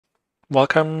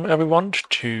Welcome everyone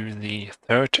to the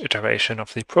third iteration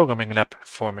of the Programming Lab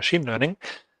for Machine Learning.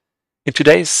 In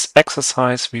today's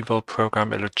exercise, we will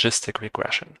program a logistic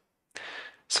regression.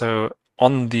 So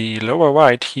on the lower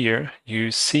right here,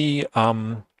 you see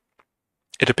a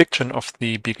depiction of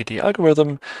the BGD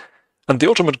algorithm. And the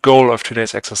ultimate goal of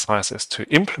today's exercise is to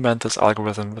implement this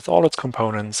algorithm with all its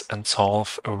components and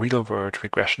solve a real-world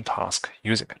regression task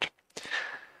using it.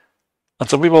 And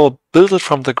so we will build it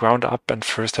from the ground up and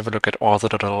first have a look at all the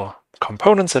little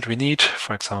components that we need.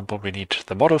 For example, we need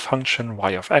the model function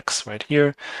y of x right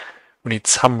here. We need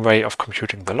some way of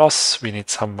computing the loss. We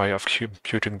need some way of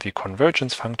computing the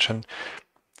convergence function.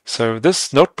 So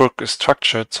this notebook is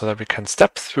structured so that we can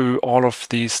step through all of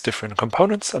these different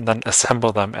components and then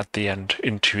assemble them at the end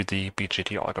into the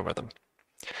BGD algorithm.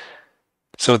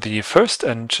 So the first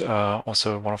and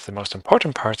also one of the most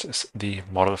important parts is the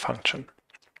model function.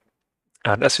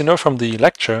 And as you know from the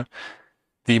lecture,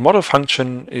 the model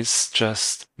function is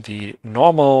just the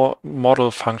normal model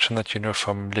function that you know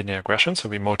from linear regression. So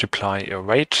we multiply a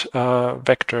weight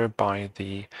vector by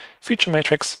the feature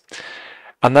matrix.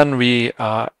 And then we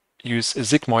use a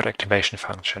sigmoid activation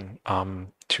function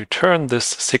to turn this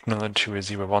signal into a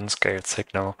 0-1 scale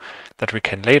signal that we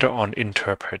can later on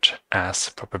interpret as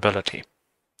probability.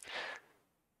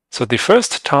 So the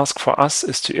first task for us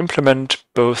is to implement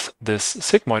both this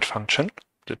sigmoid function,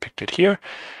 depicted here,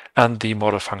 and the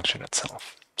model function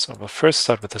itself. So we'll first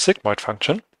start with the sigmoid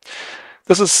function.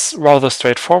 This is rather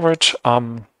straightforward.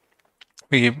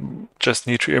 We just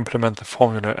need to implement the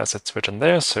formula as it's written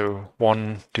there. So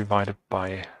 1 divided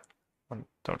by,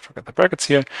 don't forget the brackets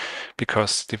here,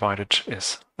 because divided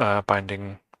is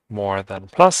binding more than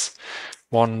plus,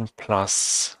 1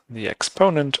 plus the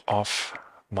exponent of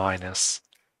minus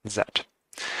z.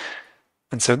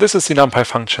 And so this is the NumPy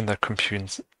function that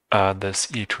computes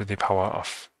this e to the power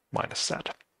of minus z.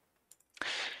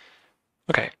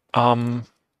 Okay,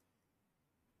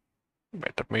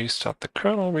 wait, let me start the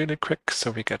kernel really quick so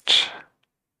we get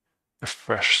a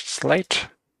fresh slate.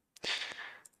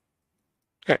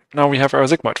 Okay, now we have our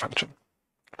sigmoid function.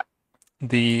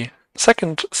 The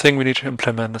second thing we need to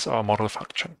implement is our model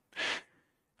function.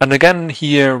 And again,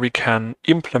 here we can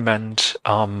implement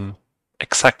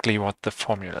exactly what the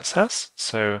formula says.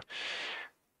 So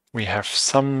we have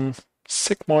some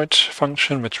sigmoid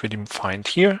function, which we defined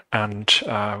here. And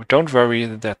don't worry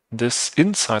that this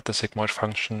inside the sigmoid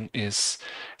function is,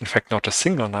 in fact, not a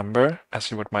single number, as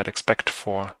you might expect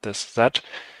for this z,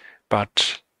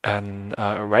 but an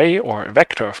array or a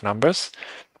vector of numbers.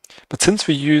 But since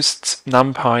we used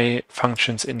NumPy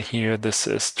functions in here, this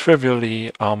is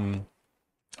trivially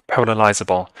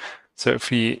parallelizable. So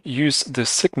if we use this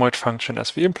sigmoid function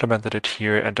as we implemented it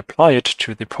here and apply it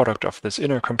to the product of this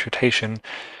inner computation,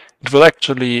 it will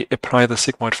actually apply the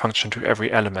sigmoid function to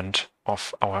every element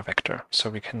of our vector. So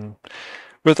we can,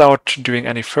 without doing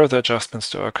any further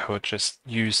adjustments to our code, just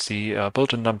use the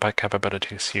built-in NumPy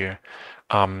capabilities here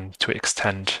to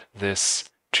extend this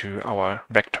to our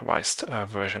vectorized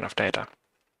version of data.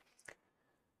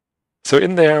 So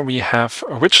in there we have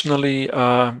originally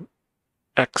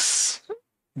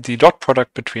the dot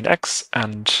product between x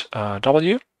and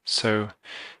w. So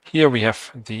here we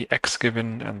have the x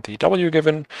given and the w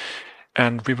given,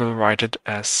 and we will write it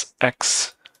as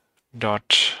x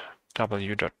dot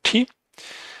w dot t.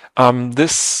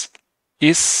 This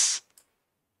is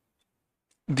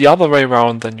the other way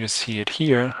around than you see it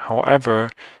here.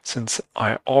 However, since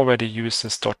I already use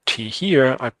this dot t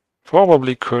here, I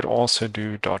probably could also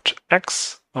do dot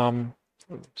x.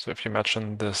 So if you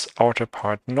imagine this outer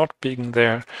part not being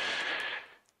there,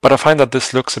 but I find that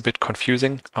this looks a bit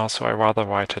confusing, so I rather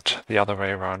write it the other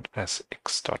way around as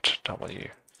x dot w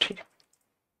t.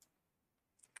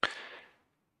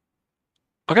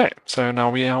 Okay, so now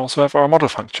we also have our model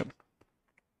function.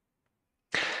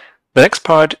 The next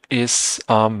part is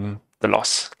the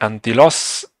loss, and the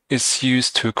loss is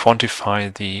used to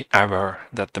quantify the error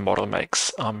that the model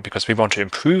makes, because we want to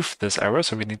improve this error,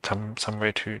 so we need some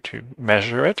way to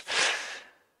measure it.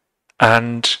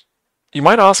 And you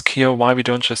might ask here why we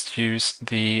don't just use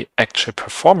the actual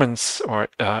performance or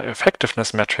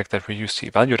effectiveness metric that we use to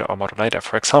evaluate our model later,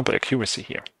 for example, accuracy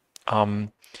here.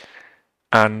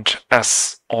 And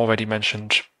as already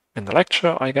mentioned in the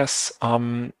lecture, I guess,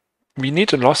 we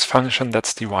need a loss function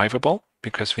that's derivable,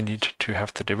 because we need to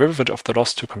have the derivative of the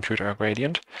loss to compute our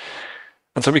gradient.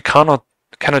 And so we cannot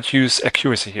use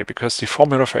accuracy here, because the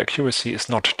formula for accuracy is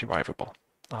not derivable.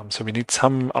 So we need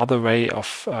some other way of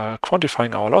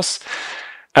quantifying our loss.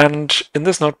 And in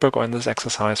this notebook or in this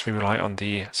exercise, we rely on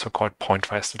the so-called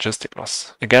pointwise logistic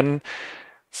loss. Again,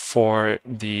 For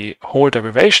the whole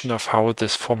derivation of how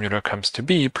this formula comes to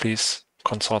be, please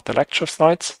consult the lecture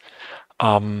slides.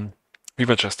 We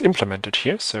will just implement it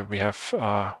here. So we have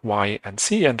y and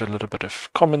c and a little bit of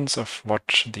comments of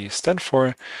what these stand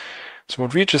for. So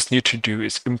what we just need to do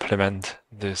is implement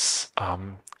this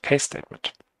case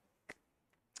statement.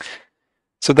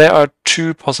 So there are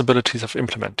two possibilities of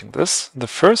implementing this. The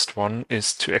first one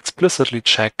is to explicitly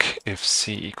check if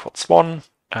c equals 1,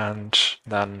 and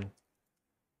then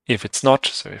if it's not,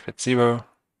 so if it's 0,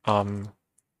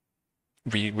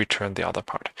 we return the other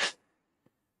part.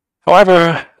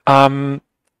 However,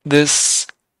 this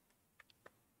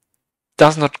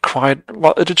does not quite,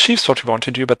 well, it achieves what we want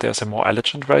to do, but there's a more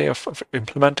elegant way of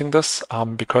implementing this,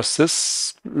 because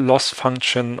this loss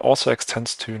function also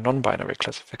extends to non-binary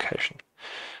classification.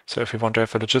 So if we want to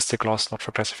have a logistic loss, not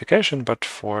for classification, but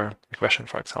for regression,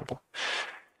 for example.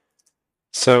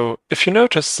 So if you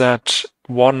notice that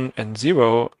 1 and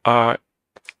 0 are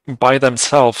by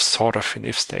themselves sort of in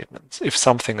if statements. If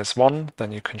something is 1,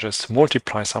 then you can just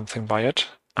multiply something by it,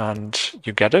 and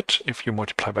you get it. If you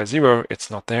multiply by 0,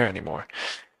 it's not there anymore.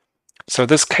 So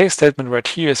this case statement right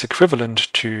here is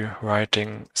equivalent to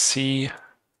writing c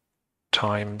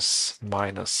times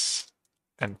minus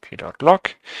np.log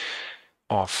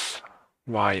of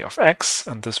y of x,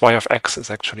 and this y of x is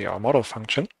actually our model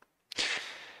function.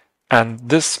 And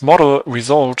this model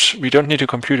result, we don't need to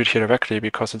compute it here directly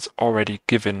because it's already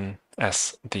given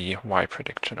as the y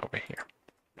prediction over here.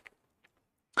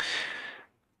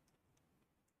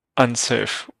 And so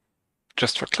if,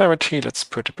 just for clarity, let's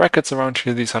put brackets around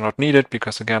here. These are not needed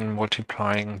because, again,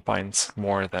 multiplying binds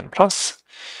more than plus.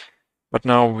 But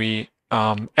now we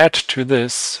add to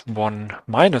this 1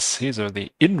 minus c, so the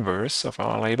inverse of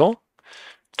our label,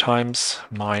 times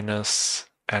minus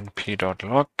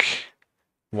np.log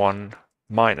 1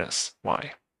 minus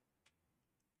y.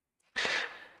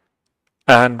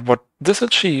 And what this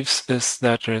achieves is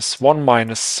that there's 1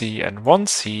 minus c and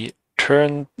 1c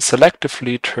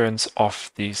selectively turns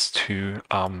off these two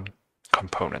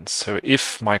components. So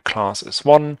if my class is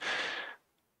 1,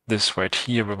 this right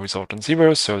here will result in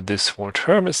 0, so this whole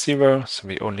term is 0, so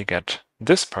we only get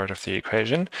this part of the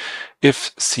equation.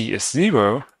 If c is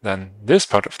 0, then this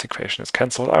part of the equation is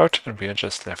cancelled out, and we are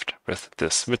just left with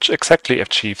this, which exactly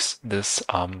achieves this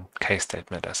case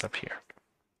statement as up here.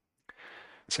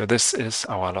 So this is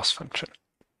our loss function.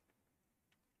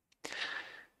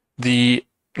 The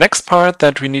next part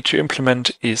that we need to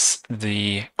implement is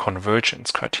the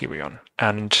convergence criterion.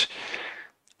 And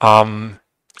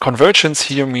convergence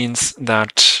here means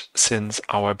that since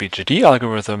our BGD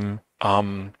algorithm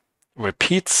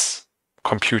repeats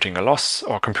computing a loss,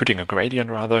 or computing a gradient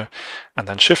rather, and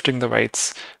then shifting the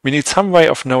weights, we need some way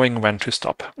of knowing when to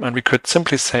stop. And we could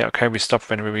simply say, okay, we stop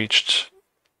when we reached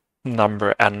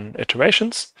number n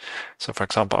iterations. So for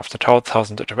example, after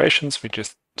 1,000 iterations, we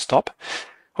just stop.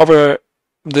 However,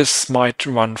 this might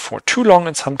run for too long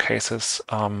in some cases.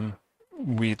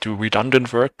 We do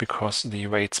redundant work because the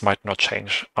weights might not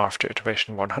change after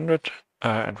iteration 100,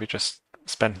 and we just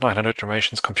spend 900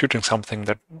 iterations computing something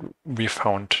that we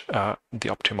found the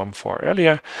optimum for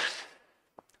earlier.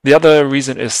 The other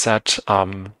reason is that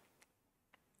 1,000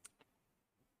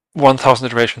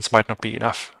 iterations might not be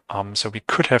enough, so we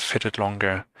could have fit it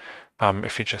longer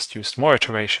if we just used more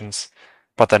iterations.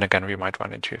 But then again, we might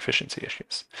run into efficiency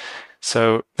issues.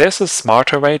 So there's a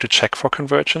smarter way to check for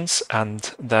convergence,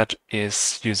 and that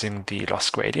is using the loss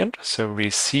gradient. So we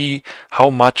see how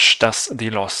much does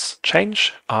the loss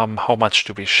change, how much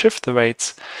do we shift the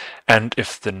weights, and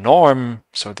if the norm,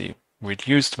 so the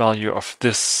reduced value of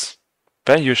this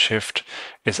value shift,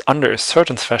 is under a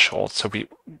certain threshold, so we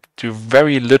do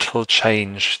very little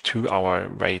change to our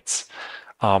weights.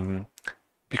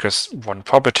 Because one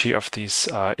property of these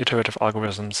iterative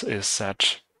algorithms is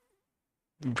that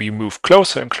we move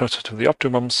closer and closer to the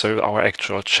optimum, so our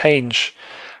actual change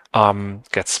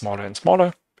gets smaller and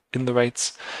smaller in the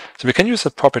weights. So we can use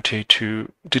that property to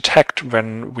detect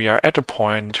when we are at a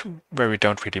point where we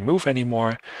don't really move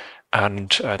anymore, and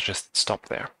just stop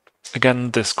there.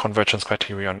 Again, this convergence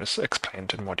criterion is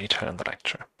explained in more detail in the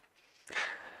lecture.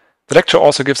 The lecture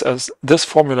also gives us this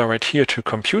formula right here to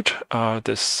compute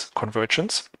this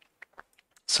convergence.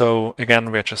 So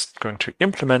again, we're just going to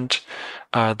implement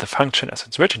the function as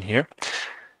it's written here.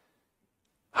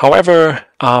 However,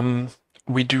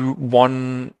 we do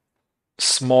one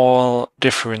small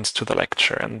difference to the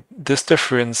lecture, and this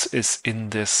difference is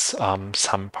in this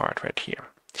sum part right here.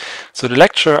 So the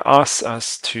lecture asks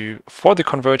us to, for the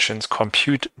convergence,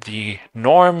 compute the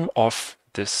norm of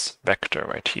this vector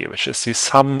right here, which is the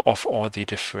sum of all the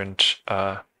different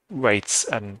weights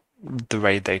and the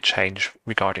way they change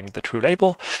regarding the true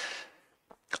label.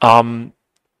 And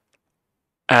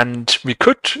we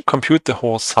could compute the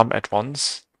whole sum at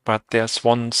once, but there's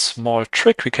one small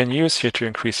trick we can use here to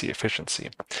increase the efficiency.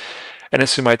 And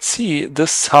as you might see,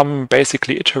 this sum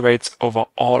basically iterates over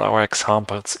all our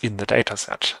examples in the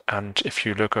dataset. And if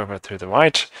you look over to the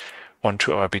right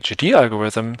onto our BGD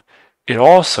algorithm, it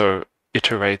also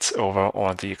iterates over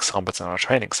all the examples in our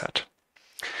training set.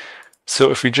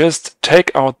 So if we just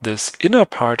take out this inner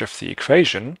part of the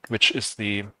equation, which is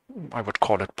the, I would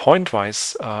call it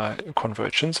pointwise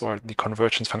convergence, or the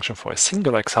convergence function for a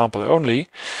single example only,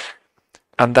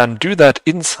 and then do that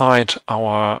inside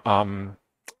our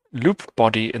loop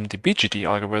body in the BGD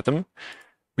algorithm,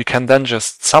 we can then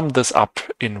just sum this up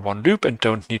in one loop and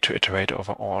don't need to iterate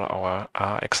over all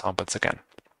our examples again.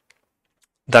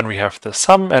 Then we have the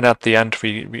sum, and at the end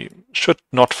we should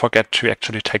not forget to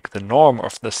actually take the norm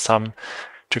of the sum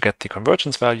to get the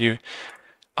convergence value.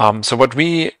 So what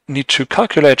we need to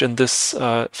calculate in this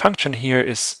function here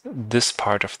is this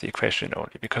part of the equation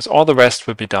only, because all the rest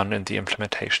will be done in the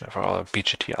implementation of our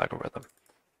BGD algorithm.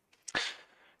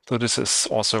 So this is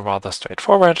also rather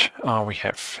straightforward. We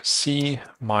have C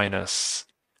minus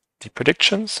the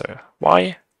prediction, so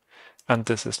Y, and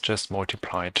this is just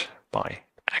multiplied by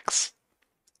X.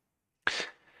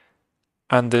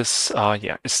 And this,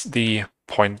 is the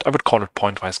point, I would call it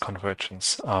pointwise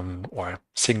convergence or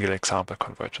single example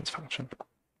convergence function.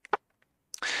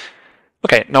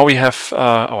 Okay, now we have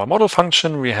our model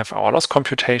function, we have our loss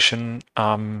computation,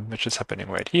 which is happening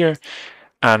right here,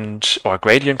 and or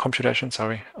gradient computation,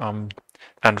 sorry,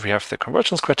 and we have the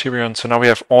convergence criterion. So now we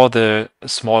have all the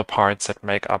small parts that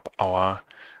make up our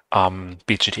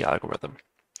BGD algorithm.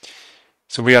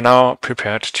 So we are now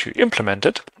prepared to implement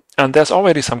it. And there's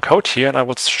already some code here, and I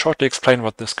will shortly explain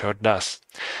what this code does.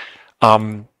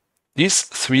 These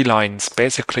 3 lines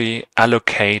basically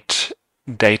allocate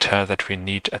data that we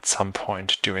need at some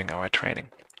point during our training.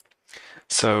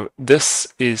 So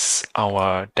this is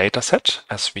our data set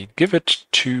as we give it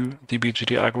to the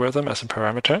BGD algorithm as a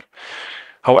parameter.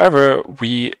 However,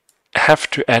 we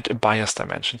have to add a bias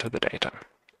dimension to the data.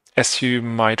 As you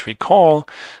might recall,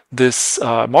 this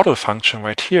model function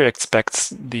right here expects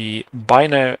the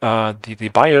binary, the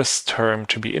bias term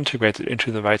to be integrated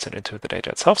into the weights and into the data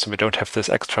itself. So we don't have this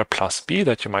extra plus b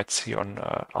that you might see on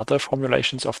other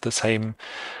formulations of the same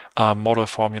model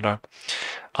formula.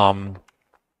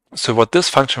 So what this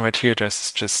function right here does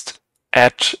is just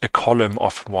add a column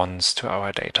of ones to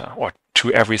our data, or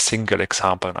to every single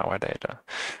example in our data.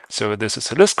 So this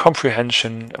is a list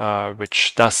comprehension,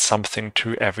 which does something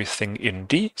to everything in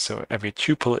D, so every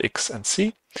tuple X and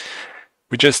C.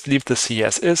 We just leave the C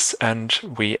as is, and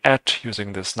we add,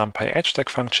 using this numpy hstack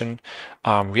function,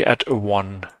 we add a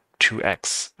 1 to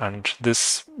X, and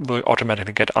this will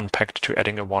automatically get unpacked to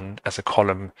adding a 1 as a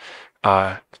column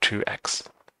to X.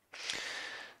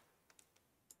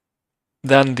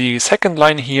 Then the second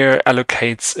line here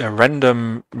allocates a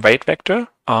random weight vector,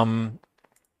 and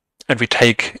we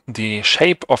take the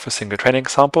shape of a single training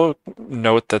example.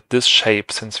 Note that this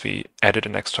shape, since we added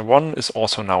an extra 1, is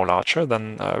also now larger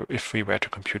than if we were to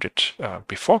compute it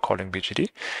before calling BGD,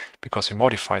 because we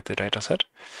modified the dataset.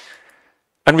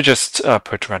 And we just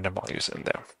put random values in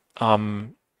there.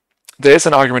 There is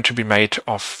an argument to be made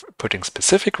of putting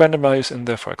specific random values in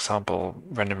there, for example,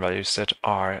 random values that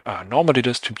are normally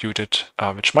distributed,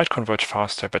 which might converge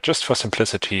faster, but just for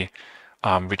simplicity,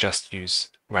 we just use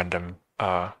random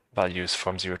values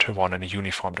from 0 to 1 in a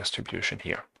uniform distribution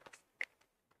here.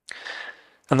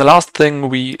 And the last thing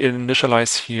we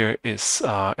initialize here is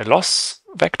a loss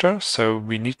vector. So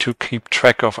we need to keep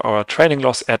track of our training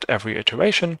loss at every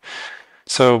iteration.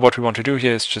 So what we want to do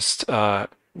here is just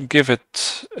give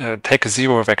it, take a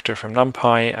 0 vector from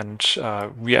NumPy, and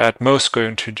we are at most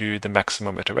going to do the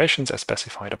maximum iterations as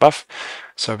specified above.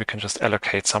 So we can just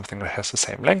allocate something that has the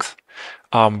same length.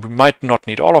 We might not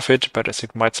need all of it, but as you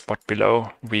might spot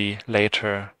below, we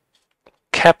later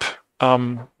cap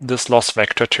this loss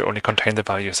vector to only contain the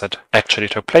values that actually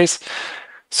took place.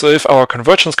 So if our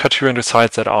convergence criterion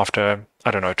decides that after,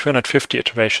 I don't know, 250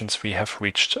 iterations, we have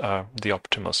reached the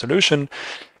optimal solution,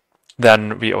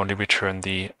 then we only return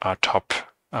the top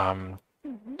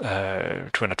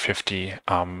 250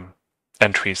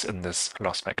 entries in this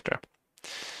loss vector.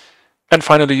 And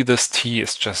finally, this t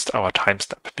is just our time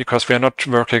step. Because we are not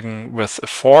working with a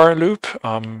for loop,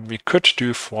 we could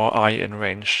do for I in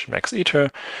range max iter,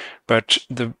 but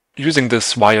using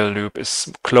this while loop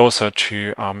is closer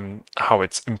to how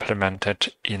it's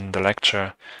implemented in the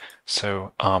lecture.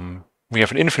 So we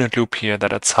have an infinite loop here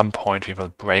that at some point we will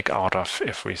break out of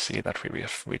if we see that we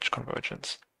have reached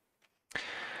convergence.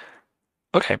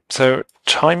 Okay, so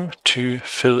time to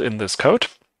fill in this code.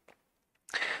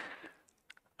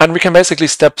 And we can basically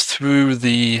step through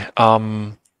the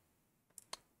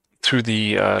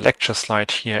lecture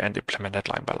slide here and implement that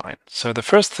line by line. So the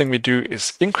first thing we do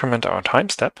is increment our time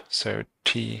step. So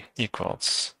t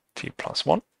equals t plus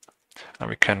 1. And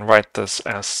we can write this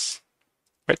as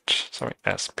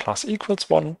plus equals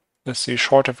 1. This is the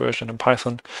shorter version in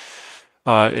Python.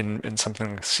 In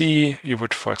something like C, you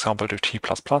would, for example, do t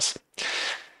plus plus.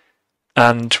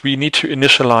 And we need to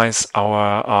initialize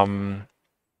our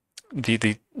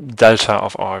the delta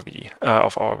of our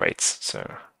weights.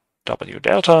 So w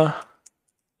delta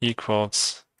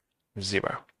equals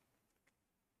 0.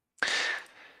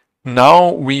 Now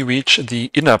we reach the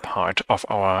inner part of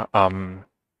our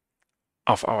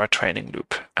training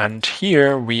loop, and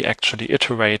here we actually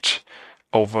iterate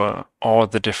over all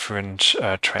the different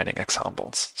training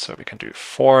examples. So we can do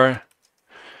for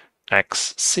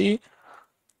xc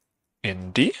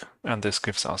in D, and this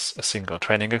gives us a single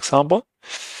training example.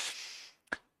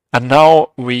 And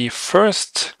now we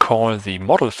first call the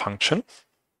model function.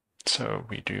 So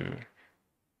we do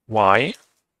y,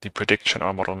 the prediction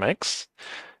our model makes,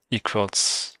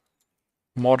 equals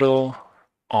model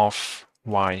of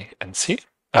y and c.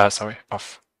 Sorry,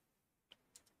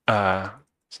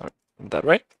 that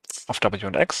way, of w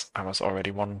and x. I was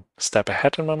already one step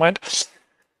ahead in my mind.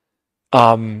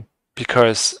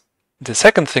 Because the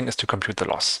second thing is to compute the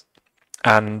loss.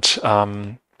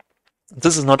 And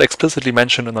this is not explicitly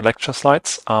mentioned in the lecture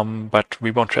slides, but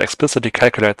we want to explicitly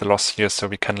calculate the loss here so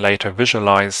we can later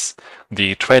visualize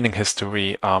the training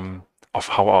history of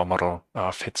how our model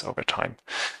fits over time.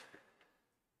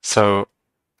 So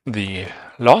the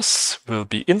loss will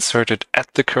be inserted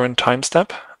at the current time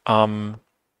step, and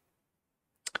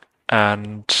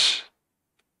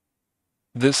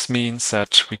this means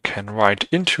that we can write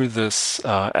into this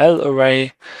L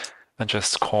array and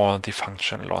just call the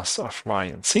function loss of y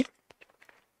and c.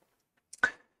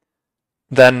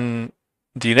 Then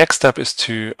the next step is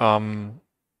to,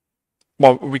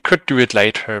 well, we could do it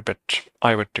later, but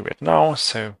I would do it now.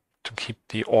 So to keep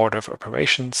the order of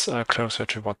operations closer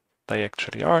to what they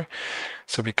actually are.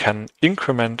 So we can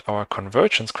increment our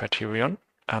convergence criterion.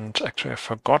 And actually I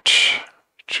forgot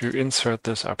to insert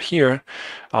this up here.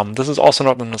 This is also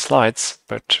not in the slides,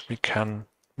 but we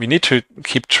need to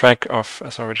keep track of,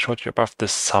 as I already told you above,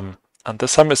 this sum. And the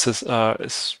sum is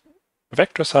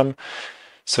vector sum.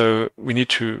 So we need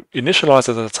to initialize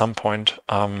it at some point,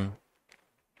 and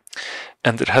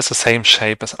it has the same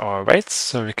shape as our weights,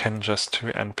 so we can just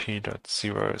do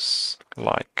np.zeros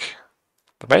like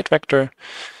the weight vector,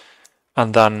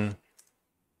 and then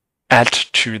add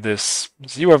to this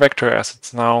 0 vector as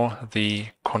it's now the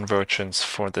convergence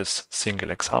for this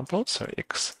single example, so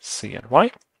x, c, and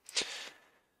y,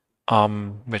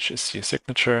 which is the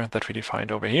signature that we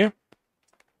defined over here.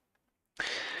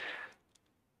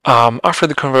 After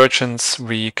the convergence,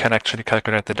 we can actually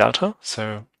calculate the delta.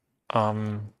 So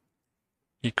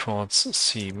equals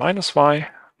c minus y,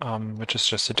 which is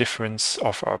just the difference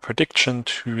of our prediction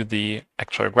to the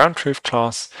actual ground truth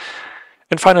class.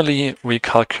 And finally, we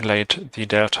calculate the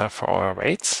delta for our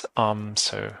weights.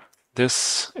 So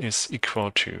this is equal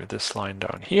to this line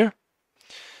down here.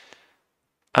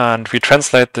 And we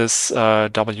translate this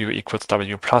w equals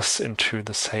w plus into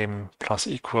the same plus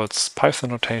equals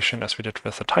Python notation as we did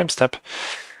with the time step.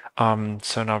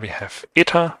 So now we have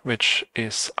eta, which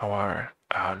is our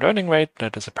learning rate.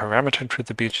 That is a parameter into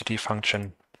the BGD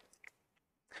function.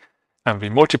 And we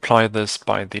multiply this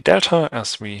by the delta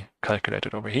as we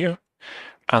calculated over here,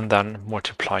 and then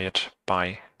multiply it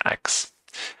by x.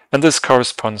 And this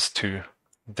corresponds to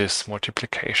this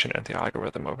multiplication in the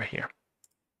algorithm over here.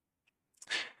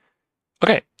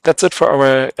 Okay, that's it for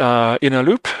our inner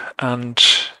loop, and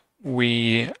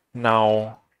we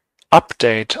now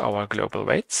update our global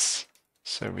weights.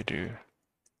 So we do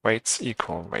weights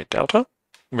equal weight delta,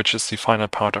 which is the final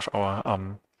part of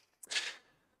our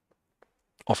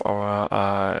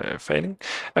failing.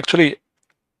 Actually,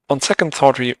 on second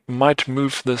thought, we might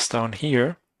move this down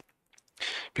here,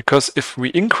 because if we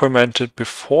increment it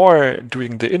before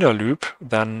doing the inner loop,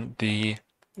 then the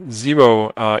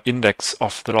 0 index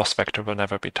of the loss vector will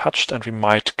never be touched, and we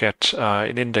might get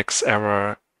an index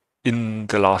error in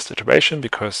the last iteration,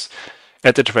 because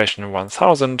at iteration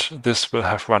 1000, this will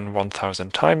have run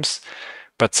 1000 times.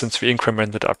 But since we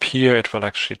incremented up here, it will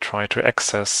actually try to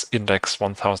access index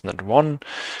 1001.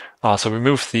 So we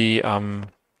move the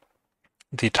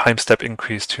time step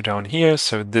increase to down here,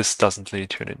 so this doesn't lead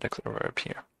to an index error up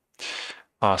here.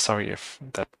 Sorry if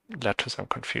that led to some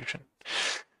confusion.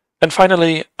 And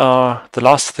finally, the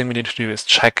last thing we need to do is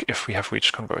check if we have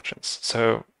reached convergence.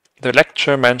 So the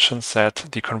lecture mentions that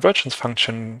the convergence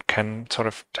function can sort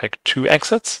of take two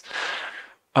exits.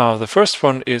 The first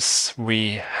one is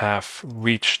we have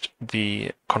reached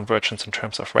the convergence in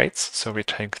terms of rates. So we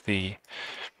take the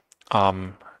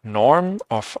norm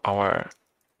of our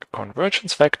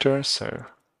convergence vector, so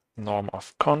norm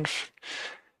of conv.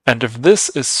 And if this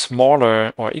is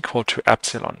smaller or equal to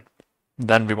epsilon,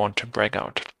 then we want to break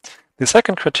out. The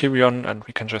second criterion, and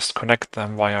we can just connect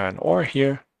them via an OR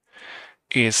here,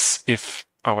 is if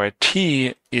our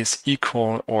t is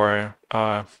equal or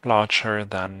larger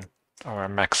than our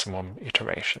maximum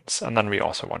iterations. And then we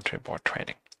also want to abort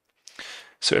training.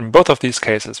 So in both of these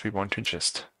cases, we want to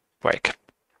just break.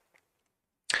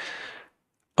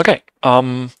 Okay,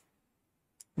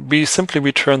 we simply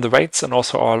return the weights and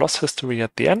also our loss history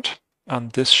at the end.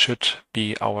 And this should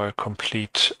be our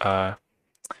complete... oh,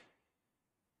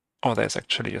 there's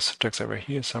actually a syntax error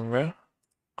here somewhere.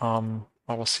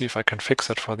 I will see if I can fix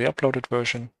it for the uploaded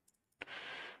version.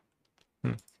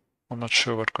 I'm not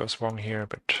sure what goes wrong here,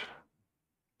 but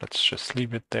let's just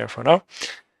leave it there for now.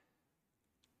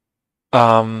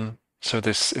 So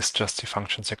this is just the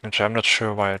function signature. I'm not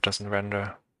sure why it doesn't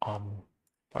render.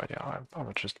 But yeah, I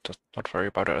would just not worry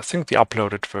about it. I think the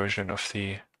uploaded version of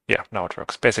the... Yeah, now it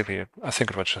works. Basically, I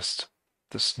think it was just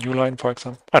this new line, for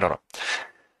example. I don't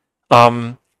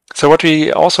know. So what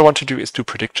we also want to do is do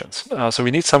predictions. So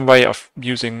we need some way of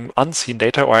using unseen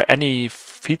data or any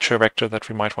feature vector that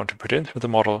we might want to put into the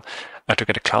model to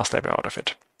get a class label out of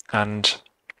it. And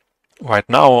right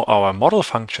now, our model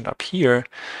function up here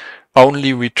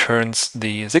only returns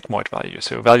the sigmoid value,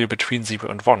 so a value between 0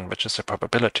 and 1, which is a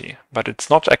probability. But it's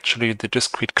not actually the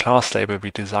discrete class label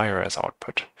we desire as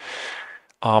output.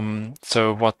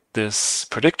 So what this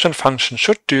prediction function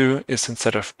should do is,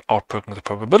 instead of outputting the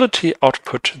probability,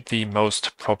 output the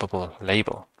most probable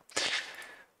label.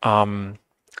 And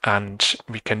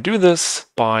we can do this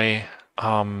by,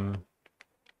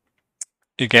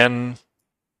 again,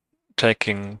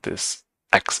 taking this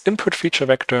X input feature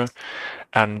vector.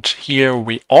 And here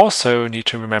we also need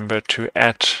to remember to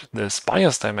add this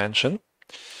bias dimension.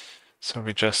 So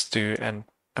we just do, and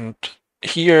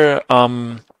here,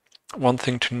 one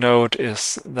thing to note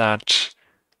is that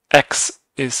X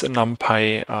is a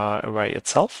NumPy array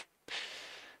itself.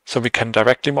 So we can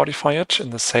directly modify it in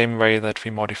the same way that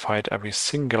we modified every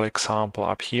single example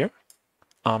up here.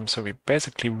 So we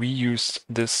basically reused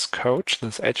this code,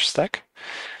 this H stack,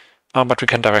 but we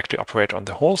can directly operate on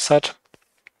the whole set.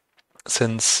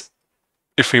 Since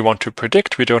if we want to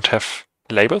predict, we don't have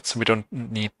labels, so we don't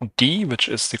need D, which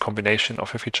is the combination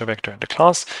of a feature vector and a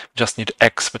class. We just need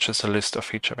X, which is a list of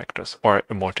feature vectors, or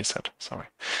a multiset, sorry.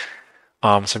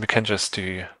 So we can just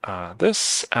do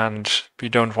this, and we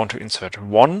don't want to insert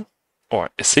 1 or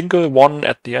a single 1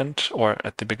 at the end or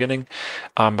at the beginning,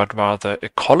 but rather a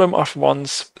column of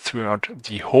 1s throughout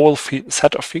the whole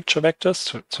set of feature vectors.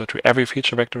 So to every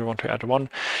feature vector we want to add 1.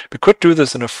 We could do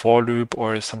this in a for loop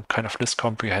or some kind of list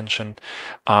comprehension,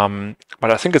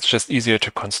 but I think it's just easier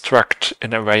to construct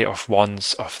an array of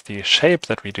 1s of the shape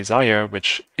that we desire,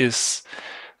 which is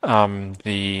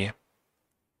the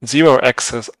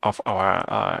 0-axis of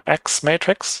our X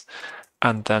matrix,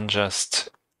 and then just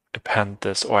append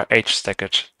this or H-stack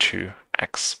it to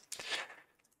X.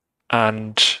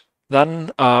 And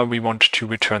then we want to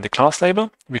return the class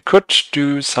label. We could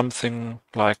do something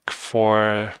like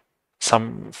for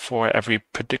every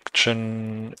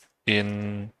prediction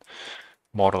in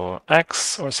model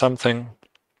X or something,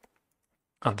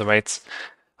 and the weights,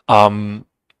 and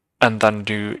then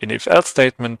do an if-else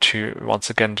statement to once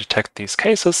again detect these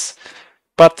cases.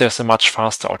 But there's a much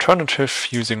faster alternative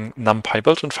using NumPy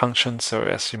built-in functions. So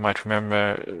as you might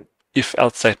remember,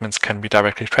 if-else statements can be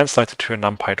directly translated to a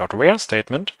NumPy.where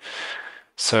statement.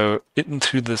 So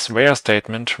into this where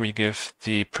statement, we give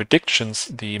the predictions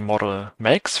the model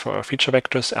makes for our feature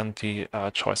vectors and the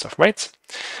choice of weights.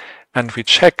 And we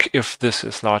check if this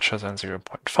is larger than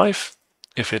 0.5.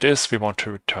 If it is, we want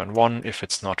to return 1. If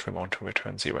it's not, we want to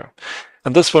return 0.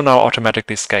 And this will now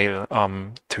automatically scale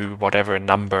to whatever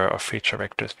number of feature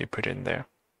vectors we put in there.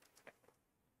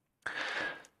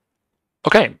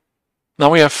 Okay,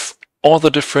 now we have all the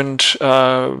different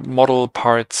model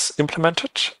parts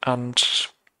implemented, and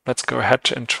let's go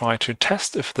ahead and try to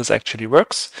test if this actually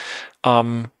works.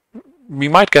 We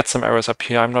might get some errors up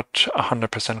here. I'm not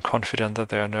 100% confident that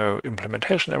there are no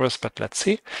implementation errors, but let's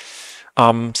see.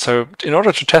 So in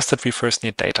order to test it, we first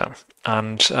need data.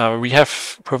 And we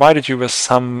have provided you with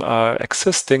some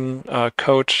existing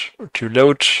code to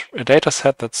load a data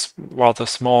set that's rather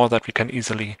small that we can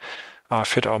easily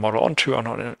fit our model onto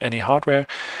on any hardware.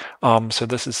 So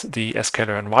this is the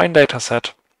sklearn wine data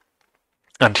set.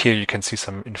 And here you can see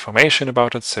some information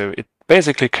about it. So it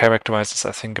basically characterizes,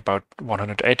 I think, about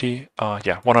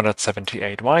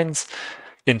 178 wines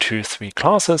into 3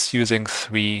 classes using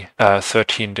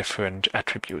 13 different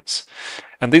attributes.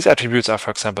 And these attributes are,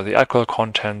 for example, the alcohol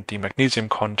content, the magnesium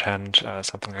content,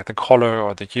 something like the color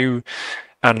or the hue.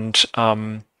 And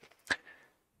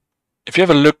if you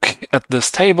have a look at this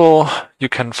table, you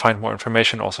can find more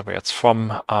information also where it's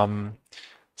from.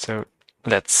 So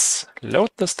let's load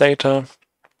this data.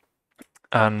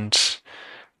 And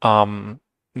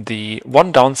the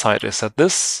one downside is that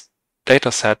this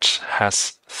data set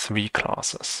has 3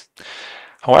 classes.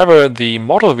 However, the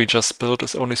model we just built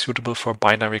is only suitable for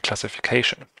binary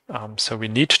classification. So we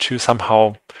need to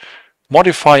somehow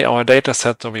modify our data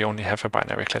set so we only have a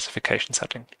binary classification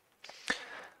setting.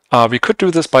 We could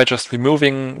do this by just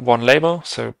removing one label,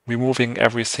 so removing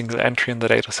every single entry in the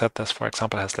data set that, for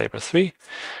example, has label 3.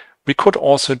 We could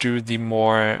also do the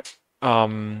more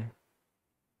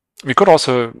we could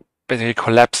also basically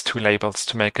collapse 2 labels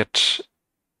to make it.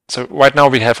 So right now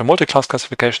we have a multi-class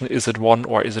classification. Is it 1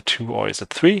 or is it 2 or is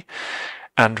it 3?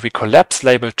 And we collapse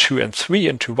label 2 and 3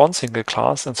 into one single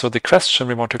class. And so the question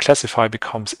we want to classify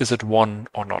becomes, is it 1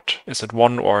 or not? Is it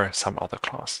 1 or some other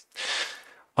class?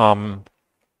 So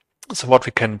what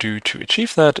we can do to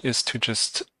achieve that is to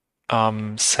just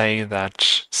say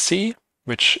that C,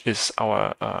 which is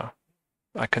our,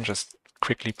 I can just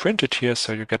quickly print it here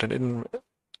so you get an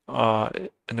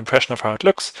impression of how it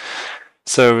looks.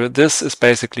 So this is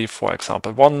basically, for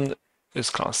example 1 is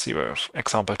class 0,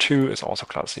 example 2 is also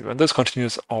class 0, and this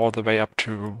continues all the way up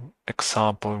to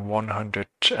example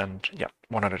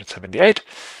 178,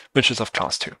 which is of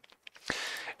class 2.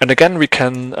 And again, we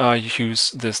can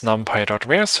use this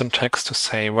numpy.where syntax to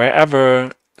say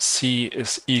wherever C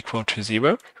is equal to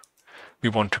 0, we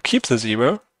want to keep the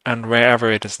 0, and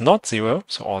wherever it is not 0,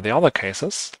 so all the other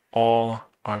cases, all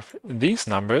of these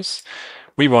numbers,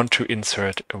 we want to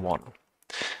insert a 1.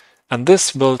 And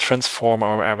this will transform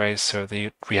our array so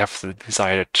that we have the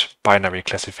desired binary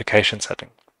classification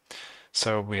setting.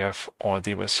 So we have all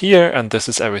zeros here, and this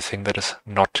is everything that is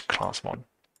not class 1.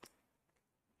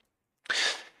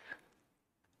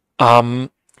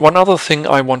 One other thing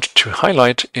I want to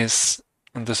highlight is,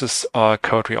 and this is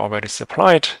code we already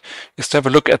supplied, is to have a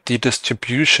look at the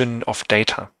distribution of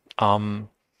data. And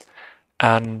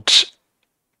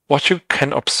what you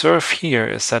can observe here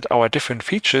is that our different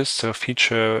features, so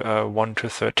feature 1 to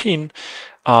 13,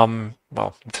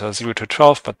 well, it's 0 to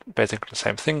 12, but basically the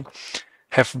same thing,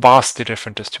 have vastly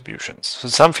different distributions. So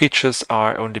some features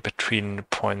are only between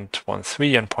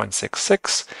 0.13 and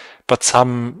 0.66, but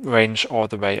some range all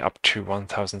the way up to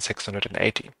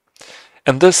 1680.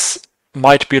 And this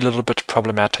might be a little bit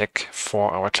problematic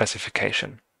for our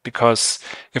classification, because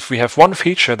if we have one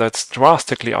feature that's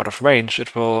drastically out of range,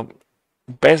 it will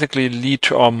basically lead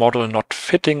to our model not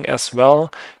fitting as well,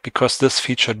 because this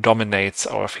feature dominates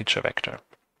our feature vector.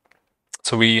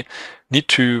 So we need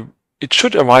to, it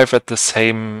should arrive at the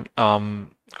same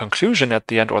conclusion at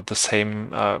the end, or the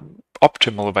same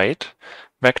optimal weight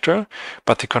vector,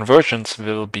 but the convergence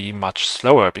will be much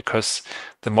slower because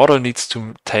the model needs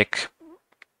to take,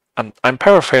 and I'm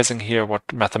paraphrasing here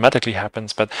what mathematically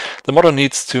happens, but the model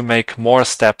needs to make more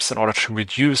steps in order to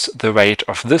reduce the weight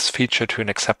of this feature to an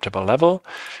acceptable level.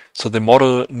 So the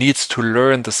model needs to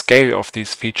learn the scale of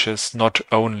these features, not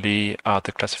only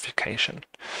the classification.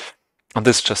 And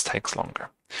this just takes longer.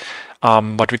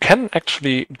 But we can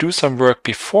actually do some work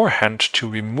beforehand to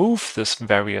remove this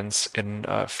variance in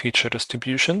feature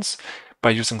distributions by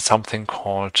using something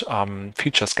called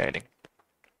feature scaling.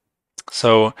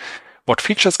 So what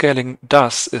feature scaling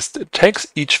does is it takes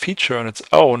each feature on its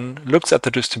own, looks at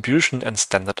the distribution, and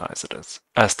standardizes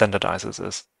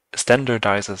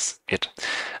it.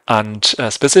 And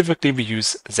specifically, we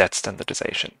use Z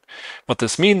standardization. What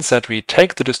this means is that we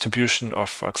take the distribution of,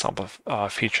 for example,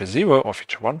 feature 0 or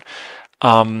feature 1,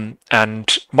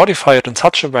 and modify it in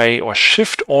such a way, or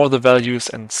shift all the values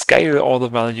and scale all the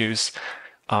values.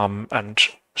 And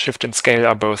shift and scale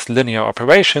are both linear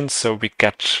operations, so we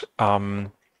get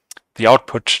the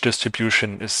output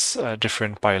distribution is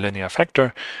different by a linear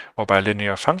factor or by a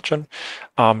linear function.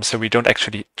 So we don't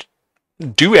actually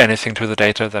do anything to the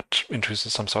data that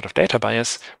introduces some sort of data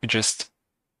bias. We just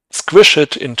squish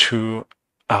it into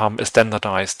a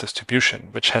standardized distribution,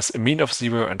 which has a mean of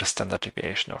 0 and a standard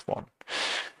deviation of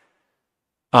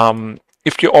 1.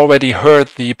 If you already heard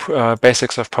the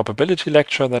basics of probability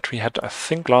lecture that we had, I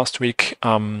think, last week,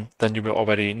 then you will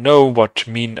already know what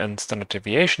mean and standard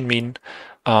deviation mean,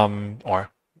 or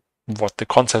what the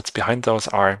concepts behind those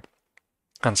are.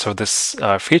 And so this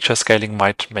feature scaling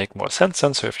might make more sense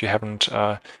then. So if you haven't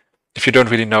If you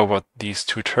don't really know what these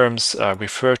two terms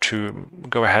refer to,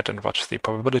 go ahead and watch the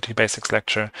probability basics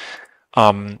lecture.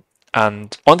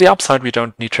 And on the upside, we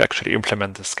don't need to actually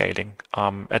implement the scaling,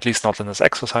 at least not in this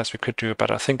exercise. We could do,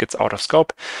 but I think it's out of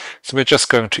scope. So we're just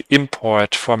going to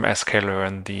import from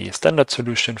sklearn the standard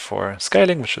solution for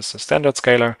scaling, which is the standard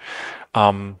scaler,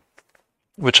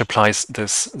 which applies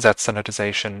this Z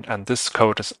standardization. And this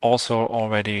code is also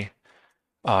already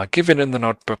given in the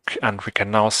notebook, and we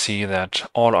can now see that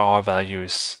all our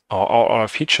values or all our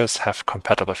features have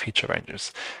compatible feature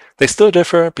ranges. They still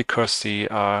differ because the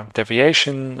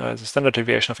deviation, the standard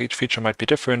deviation of each feature might be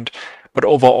different, but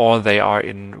overall they are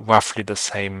in roughly the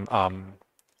same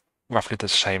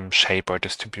shape or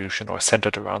distribution, or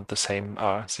centered around the same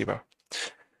zero.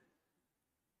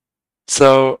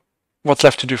 So what's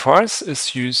left to do for us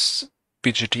is use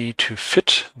BGD to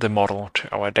fit the model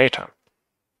to our data.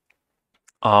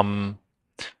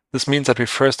 This means that we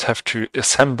first have to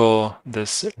assemble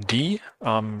this D,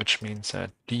 which means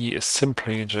that D is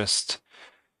simply just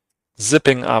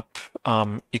zipping up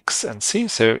X and C.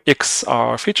 So X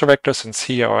are our feature vectors and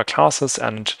C are our classes,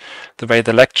 and the way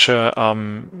the lecture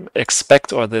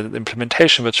expects, or the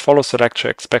implementation which follows the lecture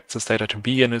expects this data to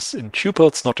be in, is in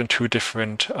tuples, not in two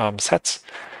different sets.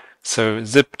 So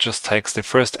zip just takes the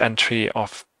first entry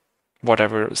of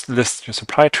whatever list you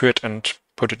supply to it and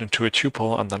put it into a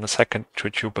tuple, and then the second to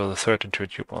a tuple, the third into a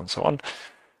tuple, and so on.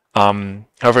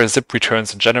 However, zip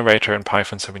returns a generator in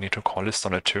Python, so we need to call list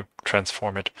on it to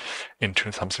transform it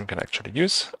into something we can actually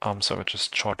use. So I'll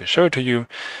just shortly show it to you.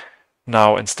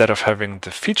 Now, instead of having the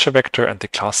feature vector and the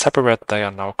class separate, they are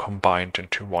now combined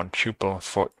into one tuple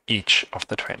for each of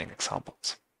the training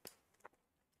examples.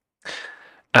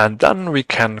 And then we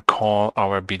can call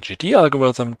our BGD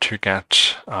algorithm to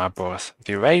get both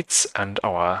the rates and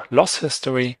our loss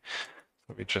history.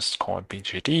 We just call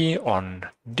BGD on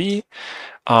D.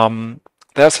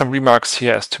 There are some remarks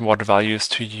here as to what values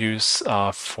to use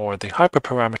for the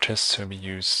hyperparameters. So we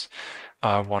use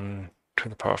 1 to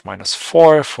the power of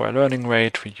 -4 for a learning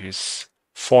rate. We use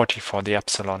 40 for the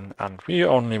epsilon, and we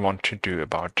only want to do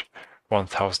about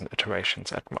 1000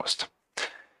 iterations at most.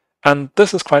 And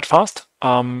this is quite fast.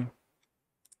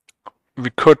 We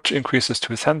could increase this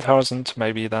to 10,000,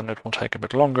 maybe then it will take a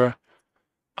bit longer.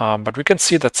 But we can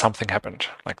see that something happened.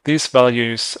 Like, these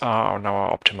values are now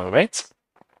our optimal weights.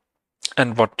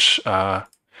 And what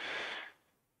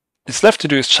is left to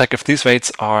do is check if these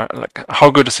weights are, like, how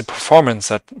good is the performance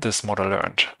that this model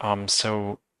learned.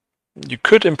 So you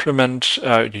could implement,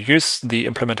 you use the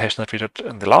implementation that we did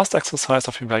in the last exercise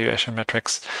of evaluation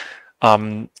metrics.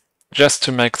 Just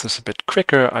to make this a bit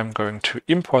quicker, I'm going to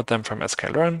import them from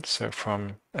sklearn. So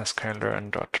from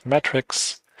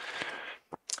sklearn.metrics.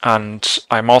 And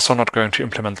I'm also not going to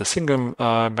implement the single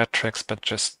metrics, but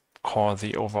just call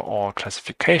the overall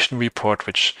classification report,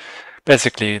 which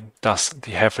basically does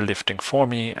the heavy lifting for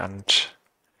me and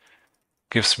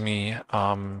gives me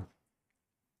a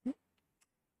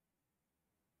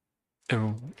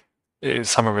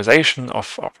summarization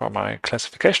of my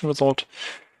classification result.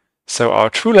 So our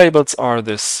true labels are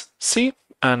this C,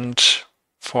 and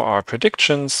for our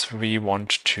predictions, we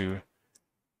want to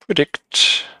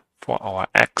predict for our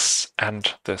X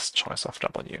and this choice of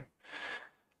W.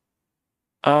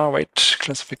 Wait,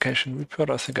 classification report,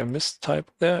 I think I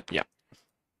mistyped there. Yeah.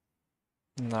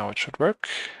 Now it should work.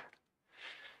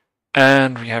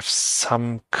 And we have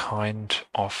some kind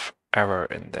of error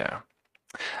in there.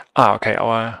 Okay,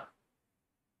 our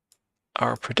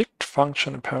predict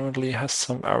function apparently has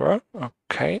some error.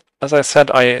 Okay, as I said,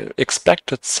 I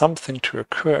expected something to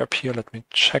occur up here. Let me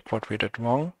check what we did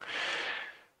wrong.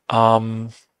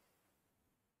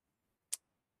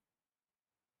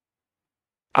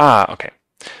 Okay.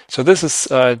 So this is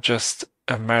just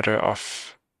a matter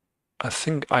of, I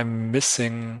think I'm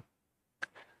missing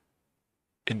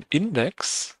an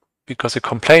index, because it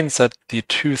complains that the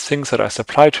two things that I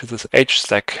supply to this H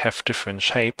stack have different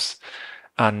shapes,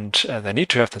 and they need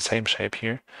to have the same shape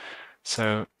here.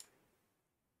 So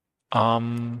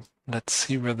let's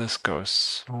see where this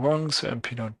goes wrong. So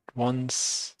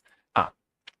mp.ones.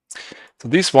 So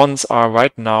these ones are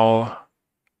right now,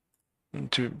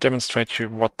 to demonstrate to you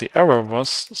what the error was.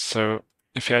 So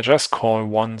if I just call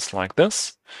ones like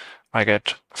this, I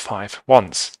get 5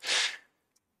 ones.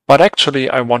 But actually,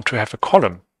 I want to have a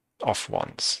column of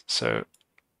ones. So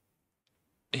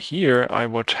here I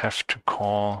would have to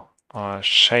call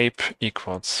shape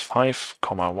equals 5,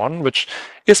 1, which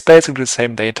is basically the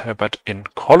same data, but in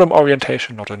column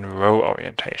orientation, not in row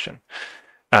orientation.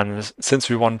 And since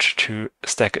we want to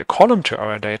stack a column to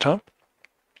our data,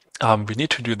 we need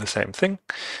to do the same thing.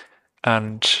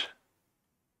 And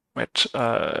wait,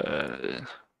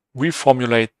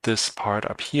 reformulate this part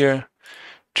up here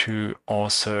to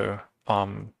also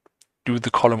do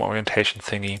the column orientation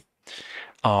thingy.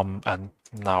 And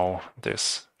now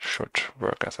this should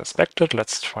work as expected.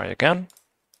 Let's try again.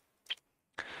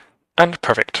 And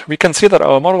perfect. We can see that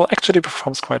our model actually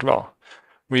performs quite well.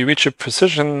 We reach a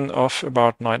precision of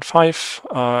about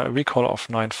 9.5, recall of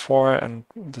 9.4, and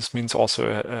this means also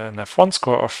an F1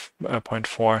 score of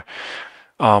 0.4.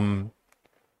 And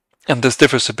this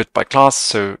differs a bit by class,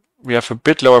 so we have a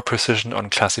bit lower precision on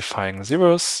classifying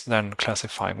zeros than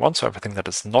classifying ones, so everything that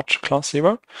is not class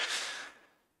 0.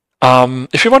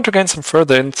 If you want to gain some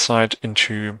further insight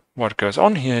into what goes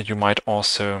on here, you might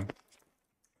also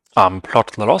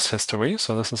plot the loss history.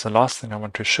 So this is the last thing I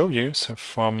want to show you. So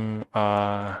from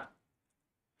or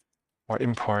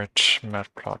import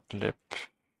matplotlib.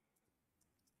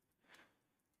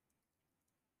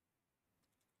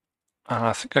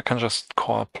 I think I can just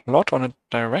call plot on it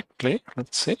directly.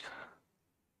 Let's see.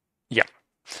 Yeah.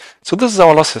 So this is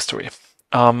our loss history,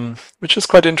 which is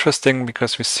quite interesting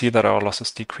because we see that our loss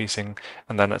is decreasing,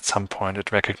 and then at some point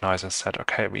it recognizes that,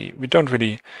 okay, we don't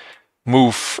really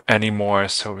move anymore,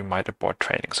 so we might abort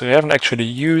training. So we haven't actually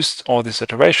used all these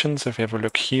iterations. If you have a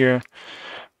look here,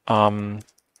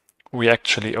 we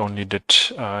actually only did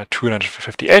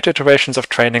 258 iterations of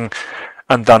training,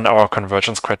 and then our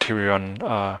convergence criterion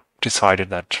decided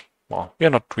that, well, we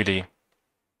are not really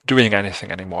doing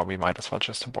anything anymore. We might as well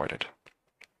just abort it.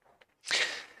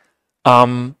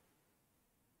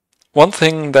 One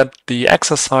thing that the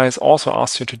exercise also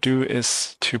asks you to do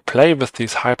is to play with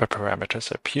these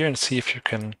hyperparameters up here and see if you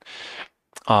can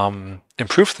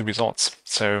improve the results.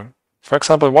 So, for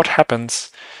example, what happens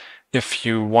if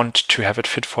you want to have it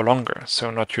fit for longer?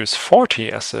 So not use 40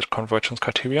 as the convergence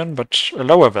criterion, but a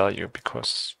lower value,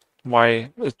 because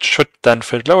why? It should then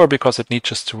fit lower because it needs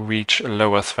just to reach a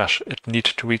lower threshold. It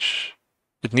needs to reach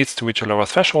a lower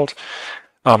threshold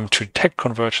to detect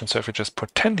convergence. So if you just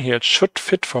put 10 here, it should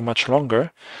fit for much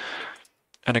longer.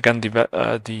 And again, the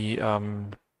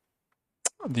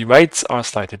weights are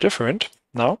slightly different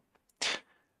now.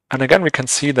 And again, we can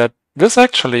see that this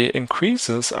actually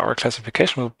increases our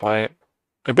classification by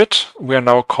a bit. We are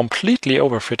now completely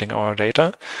overfitting our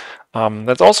data.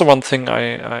 That's also one thing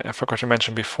I forgot to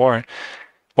mention before.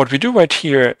 What we do right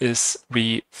here is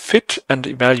we fit and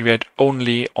evaluate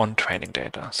only on training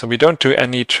data. So we don't do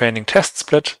any training test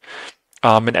split.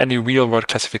 In any real-world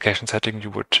classification setting, you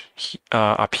would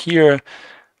up here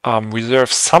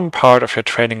reserve some part of your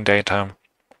training data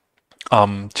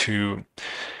to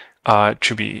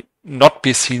be not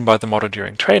be seen by the model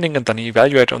during training, and then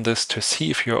evaluate on this to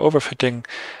see if you're overfitting.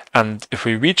 And if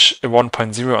we reach a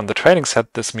 1.0 on the training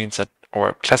set, this means that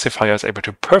our classifier is able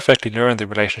to perfectly learn the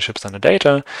relationships in the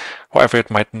data. However, it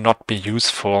might not be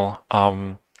useful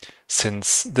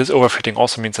since this overfitting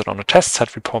also means that on a test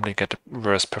set we probably get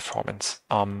worse performance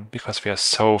because we are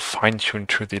so fine-tuned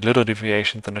to the little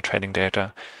deviations in the training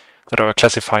data that our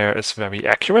classifier is very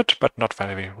accurate but not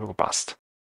very robust.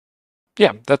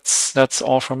 Yeah, that's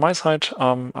all from my side.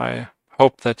 I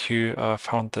hope that you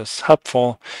found this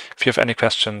helpful. If you have any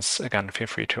questions, again, feel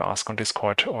free to ask on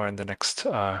Discord or in the next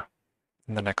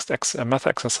math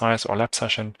exercise or lab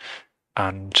session.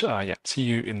 And yeah, see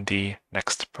you in the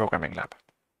next programming lab.